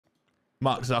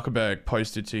Mark Zuckerberg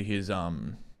posted to his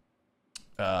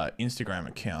Instagram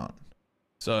account.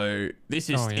 So this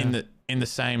is in the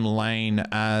same lane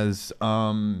as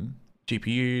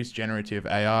GPUs, generative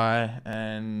AI,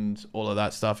 and all of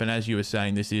that stuff. And as you were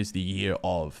saying, this is the year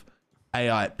of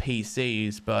AI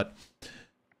PCs. But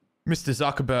Mr.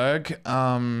 Zuckerberg,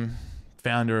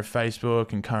 founder of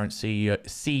Facebook and current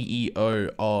CEO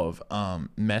of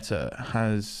Meta,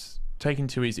 has taken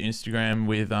to his Instagram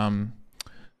with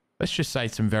let's just say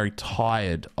some very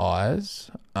tired eyes.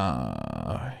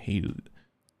 He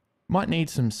might need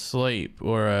some sleep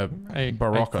or a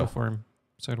Barocca for him.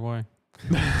 So do I.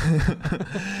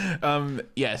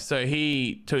 Yeah, so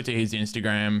he took to his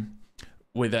Instagram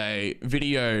with a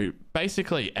video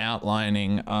basically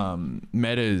outlining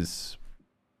Meta's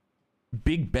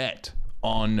big bet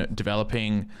on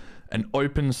developing an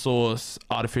open source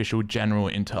artificial general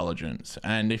intelligence.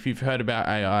 And if you've heard about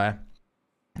AI,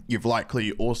 you've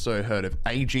likely also heard of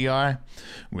AGI,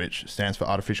 which stands for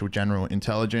artificial general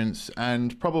intelligence.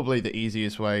 And probably the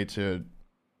easiest way to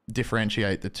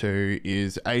differentiate the two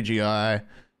is AGI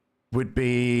would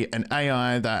be an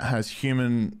AI that has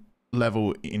human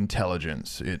level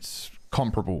intelligence. It's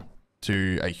comparable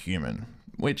to a human,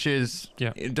 which is,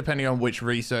 depending on which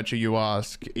researcher you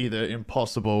ask, either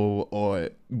impossible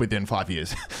or within 5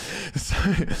 years. So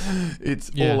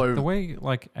it's all over. The way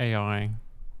like AI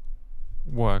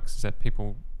works is that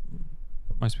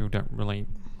most people don't really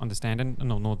understand, and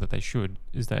nor that they should,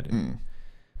 is that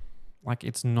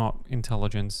it's not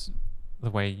intelligence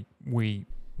the way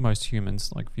most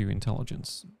humans like view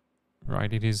intelligence,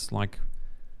 right? It is like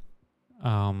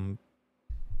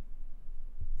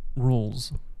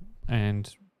rules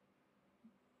and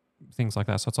things like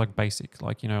that. So it's like basic,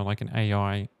 like, like an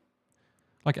AI.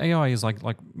 Like AI is like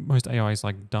most AI is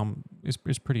like dumb. Is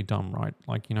pretty dumb, right?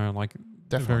 Like, like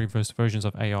the very first versions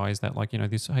of AI is that like,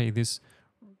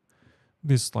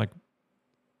 this like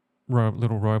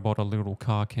little robot or little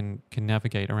car can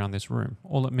navigate around this room.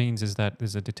 All it means is that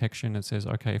there's a detection that says,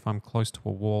 okay, if I'm close to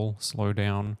a wall, slow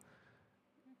down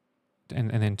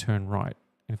and then turn right.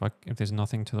 And if there's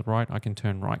nothing to the right, I can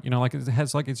turn right. Like it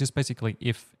has like, it's just basically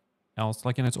if else,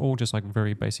 like, it's all just like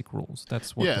very basic rules.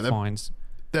 That's what defines.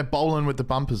 They're bowling with the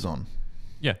bumpers on.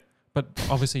 Yeah. But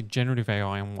obviously generative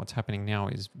AI and what's happening now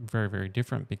is very, very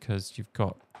different, because you've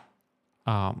got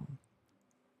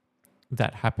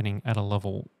that happening at a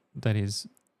level that is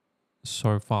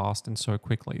so fast and so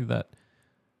quickly that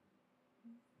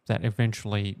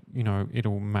eventually,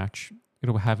 it'll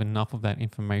have enough of that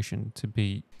information to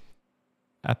be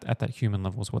at that human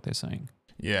level is what they're saying.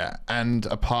 Yeah, and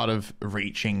a part of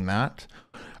reaching that,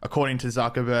 according to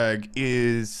Zuckerberg,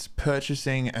 is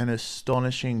purchasing an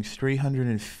astonishing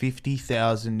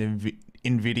 350,000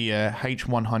 NVIDIA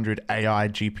H100 AI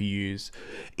GPUs.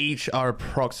 Each are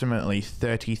approximately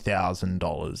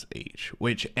 $30,000 each,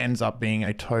 which ends up being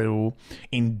a total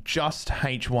in just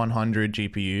H100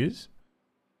 GPUs,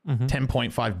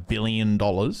 $10.5 billion.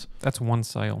 That's one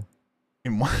sale.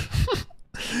 In one.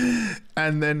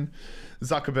 And then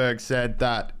Zuckerberg said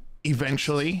that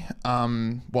eventually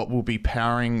what will be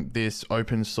powering this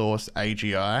open source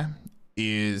AGI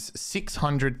is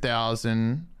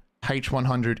 600,000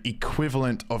 H100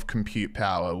 equivalent of compute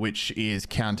power, which is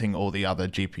counting all the other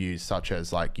GPUs such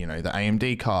as like, the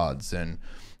AMD cards and,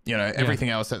 everything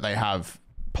else that they have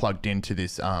plugged into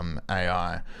this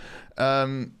AI.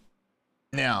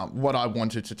 Now, what I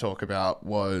wanted to talk about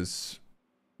was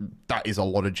that is a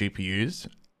lot of GPUs,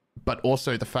 but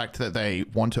also the fact that they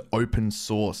want to open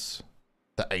source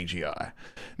the AGI.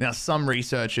 Now, some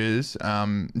researchers,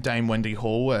 Dame Wendy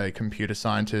Hall, a computer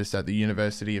scientist at the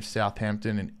University of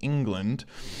Southampton in England,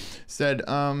 said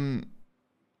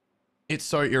it's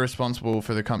so irresponsible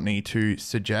for the company to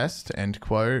suggest, end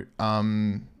quote,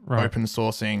 open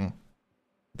sourcing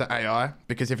the AI,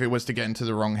 because if it was to get into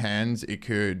the wrong hands, it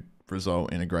could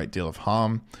result in a great deal of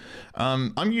harm.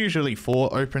 I'm usually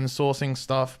for open sourcing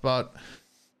stuff, but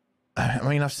I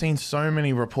mean, I've seen so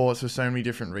many reports of so many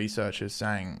different researchers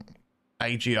saying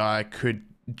AGI could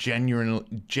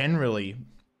genuinely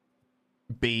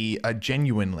be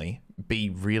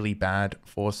really bad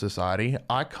for society.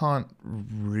 I can't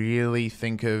really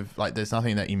think of, like, there's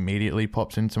nothing that immediately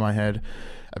pops into my head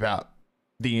about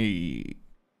the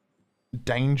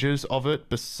dangers of it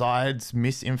besides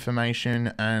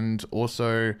misinformation and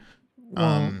also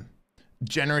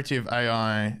generative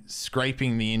AI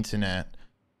scraping the internet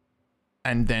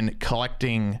and then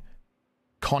collecting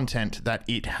content that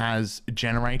it has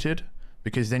generated,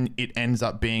 because then it ends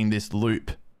up being this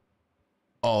loop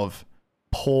of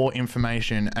poor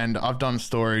information. And I've done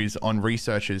stories on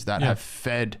researchers that have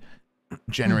fed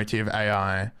generative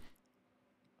AI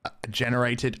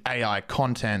generated AI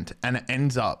content, and it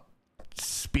ends up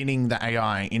spinning the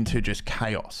AI into just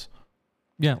chaos.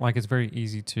 Yeah, like it's very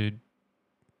easy to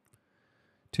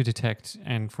detect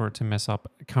and for it to mess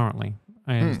up currently.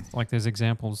 And like there's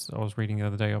examples I was reading the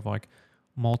other day of like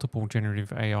multiple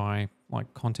generative AI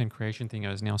like content creation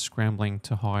thingos now scrambling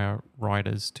to hire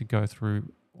writers to go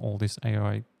through all this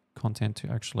AI content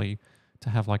to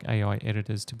have like AI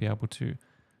editors to be able to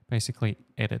basically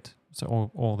edit.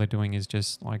 So all they're doing is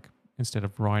just like, instead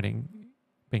of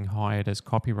being hired as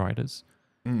copywriters,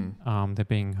 they're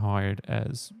being hired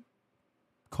as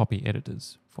copy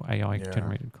editors for AI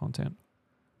generated content.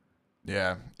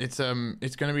 Yeah, it's going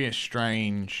to be a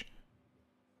strange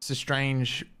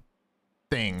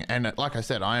thing. And like I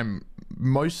said, I'm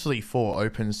mostly for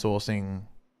open sourcing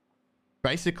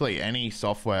basically any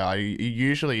software.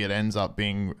 Usually it ends up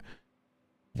being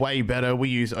way better. We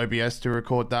use OBS to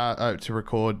record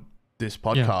this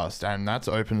podcast, and that's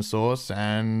open source.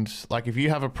 And like, if you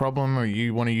have a problem or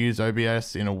you want to use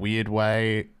OBS in a weird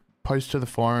way, post to the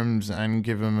forums and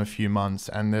give them a few months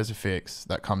and there's a fix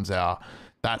that comes out.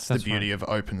 That's the beauty of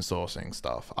open sourcing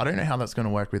stuff. I don't know how that's going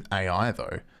to work with AI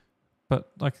though.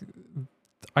 But like,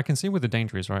 I can see where the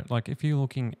danger is, right? Like if you're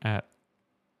looking at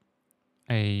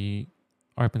a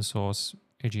open source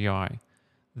AGI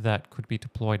that could be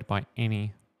deployed by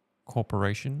any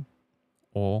corporation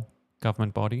or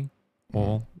government body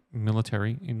or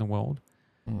military in the world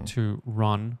to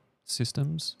run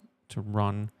systems, to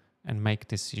run and make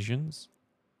decisions.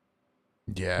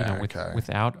 Yeah,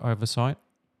 without oversight,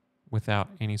 without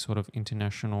any sort of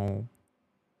international,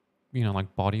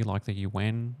 like body like the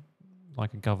UN,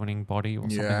 like a governing body or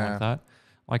something like that.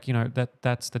 Like,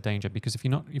 that's the danger, because if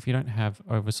you don't have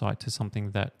oversight to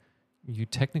something that you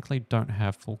technically don't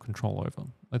have full control over.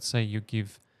 Let's say you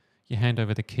hand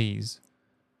over the keys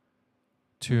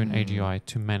to an AGI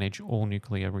to manage all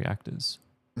nuclear reactors.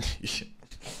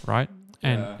 Right?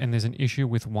 And there's an issue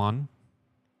with one.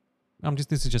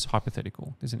 This is just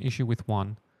hypothetical. There's an issue with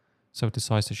one, so it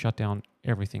decides to shut down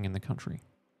everything in the country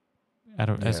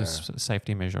as a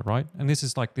safety measure, right? And this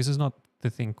is not the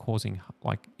thing causing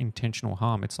like intentional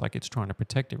harm. It's like it's trying to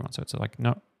protect everyone. So it's like,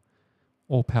 no,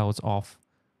 all power's off.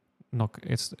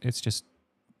 It's just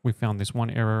we found this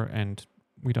one error and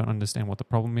we don't understand what the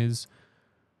problem is.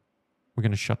 We're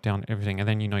going to shut down everything, and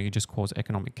then you just cause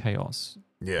economic chaos.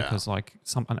 Yeah, because like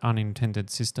an unintended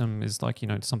system is like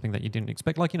something that you didn't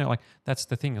expect. Like like that's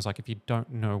the thing, is like if you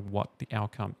don't know what the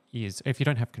outcome is, if you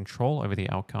don't have control over the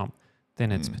outcome,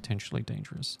 then it's potentially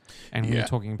dangerous. And we're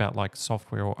talking about like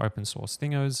software or open source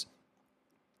thingos.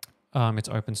 It's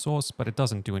open source, but it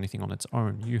doesn't do anything on its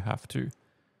own.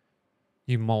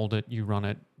 You mold it, you run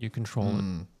it, you control it.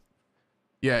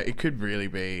 Yeah, it could really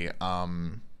be.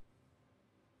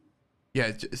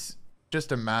 It's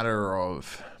just a matter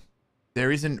of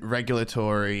there isn't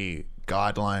regulatory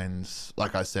guidelines.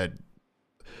 Like I said,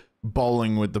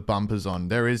 bowling with the bumpers on.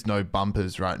 There is no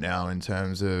bumpers right now in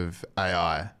terms of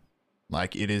AI.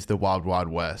 Like, it is the wild, wild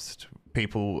west.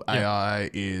 AI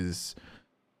is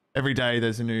every day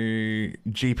there's a new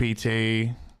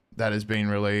GPT that has been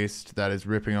released that is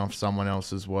ripping off someone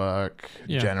else's work,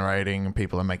 generating, and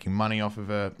people are making money off of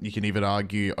it. You can even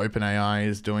argue OpenAI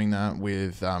is doing that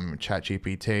with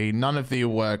ChatGPT. None of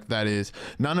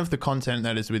the content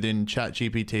that is within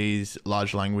ChatGPT's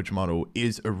large language model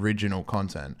is original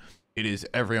content. It is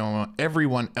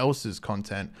everyone else's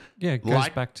content. Yeah, it goes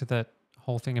back to that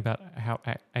whole thing about how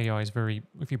AI is very,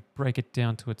 if you break it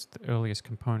down to the earliest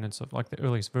components of like the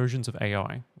earliest versions of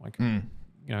AI, like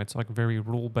it's like very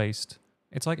rule based.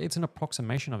 It's like it's an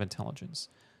approximation of intelligence.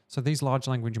 So these large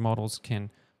language models can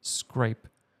scrape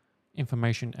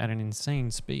information at an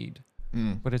insane speed,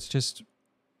 but it's just,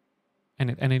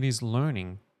 and it is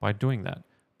learning by doing that.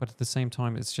 But at the same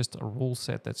time, it's just a rule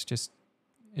set it's just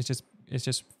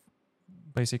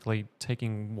basically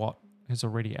taking what is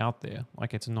already out there.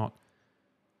 Like, it's not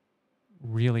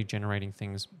really generating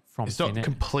things from it's not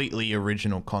completely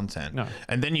original content. No.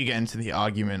 And then you get into the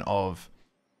argument of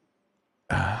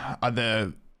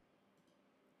the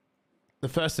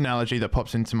first analogy that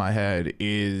pops into my head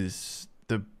is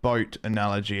the boat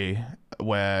analogy,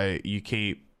 where you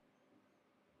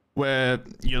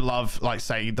love, like,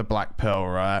 say, the Black Pearl,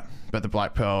 right? But the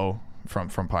Black Pearl from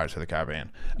Pirates of the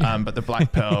Caribbean. But the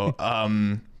Black Pearl,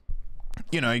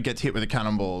 he gets hit with a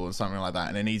cannonball or something like that,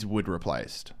 and then he's wood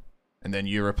replaced. And then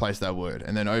you replace that wood.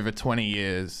 And then over 20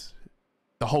 years,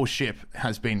 the whole ship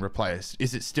has been replaced.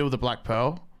 Is it still the Black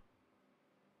Pearl?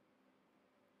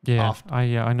 Yeah,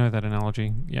 I know that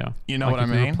analogy. Yeah. You know what I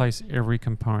mean? You replace every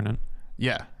component.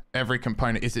 Yeah. every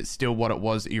component, is it still what it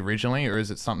was originally, or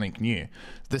is it something new?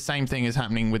 The same thing is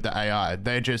happening with the AI.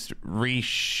 They're just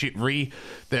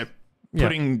they're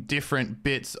putting different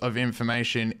bits of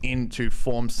information in to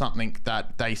form something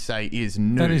that they say is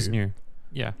new. That is new.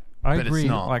 Yeah, I agree. It's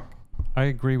not. Like, I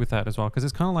agree with that as well, because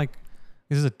it's kind of like,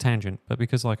 this is a tangent, but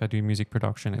because like I do music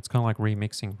production, it's kind of like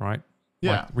remixing, right?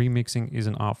 Yeah. Like remixing is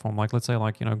an art form. Like, let's say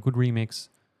like, you know, a good remix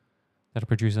that a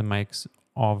producer makes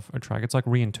of a track, it's like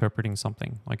reinterpreting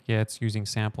something. Like, yeah, it's using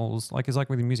samples. Like, it's like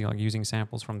with the music, like using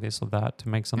samples from this or that to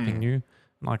make something new.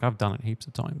 Like, I've done it heaps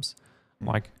of times.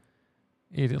 Like,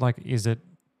 it's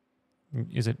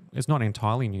not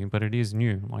entirely new, but it is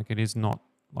new. Like, it is not,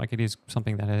 like, it is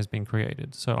something that has been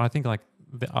created. So I think like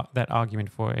that argument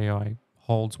for AI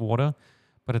holds water,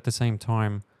 but at the same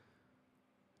time,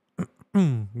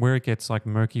 where it gets like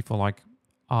murky for like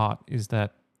art is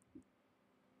that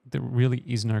there really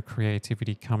is no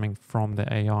creativity coming from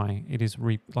the AI. It is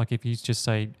like, if you just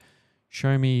say,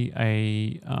 show me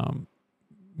a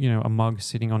a mug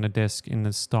sitting on a desk in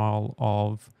the style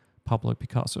of Pablo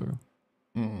Picasso.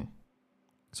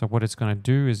 So what it's going to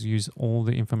do is use all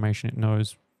the information it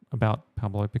knows about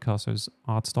Pablo Picasso's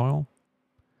art style,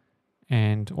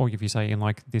 or if you say in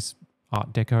like this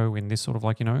Art Deco, in this sort of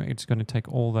like, it's going to take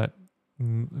all that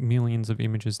millions of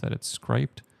images that it's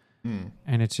scraped,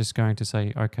 and it's just going to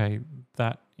say, okay,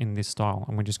 that in this style,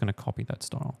 and we're just going to copy that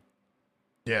style.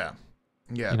 Yeah.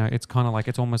 It's kind of like,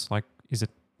 it's almost like, is it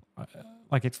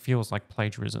like, it feels like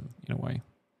plagiarism in a way.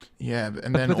 Yeah,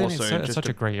 but then also it's such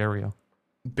a grey area.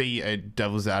 Be a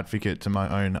devil's advocate to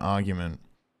my own argument.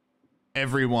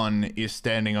 Everyone is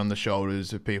standing on the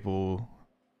shoulders of people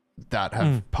that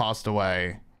have passed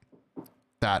away,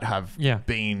 that have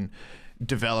been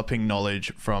developing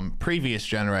knowledge from previous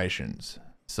generations.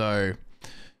 So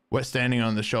we're standing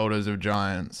on the shoulders of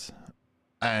giants,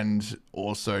 and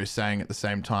also saying at the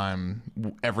same time,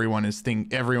 everyone is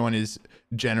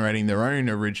generating their own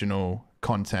original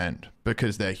content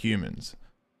because they're humans.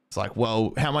 It's like,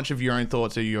 well, how much of your own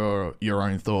thoughts are your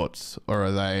own thoughts, or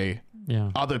are they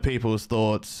other people's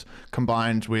thoughts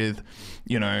combined with,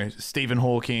 Stephen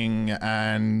Hawking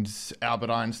and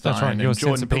Albert Einstein and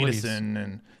Jordan Peterson,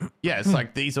 and it's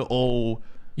like, these are all,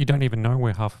 you don't even know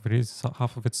where half of it is.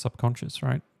 Half of it's subconscious,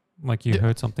 right? Like, you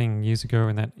heard something years ago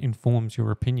and that informs your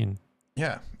opinion.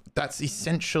 Yeah, that's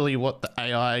essentially what the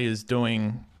AI is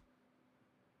doing.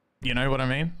 You know what I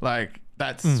mean? Like,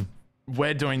 that's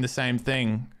we're doing the same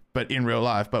thing, but in real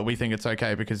life, but we think it's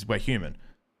okay because we're human.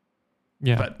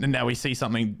 Yeah. But now we see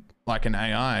something like an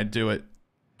AI do it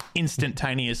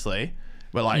instantaneously.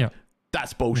 We're like,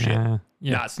 that's bullshit.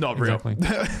 Nah, it's not real.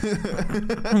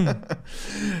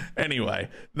 Anyway,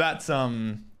 that's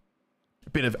a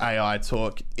bit of AI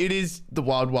talk. It is the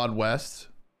wild, wild west.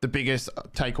 The biggest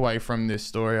takeaway from this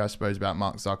story, I suppose, about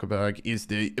Mark Zuckerberg is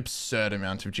the absurd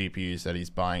amount of GPUs that he's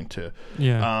buying to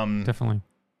definitely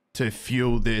to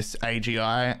fuel this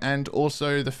AGI, and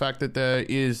also the fact that there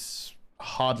is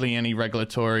hardly any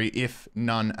regulatory, if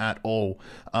none at all,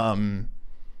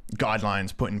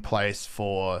 guidelines put in place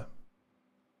for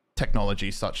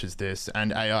technology such as this,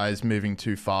 and AI is moving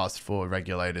too fast for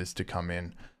regulators to come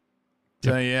in.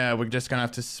 So yeah, we're just gonna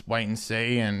have to wait and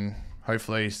see, and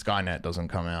hopefully Skynet doesn't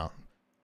come out.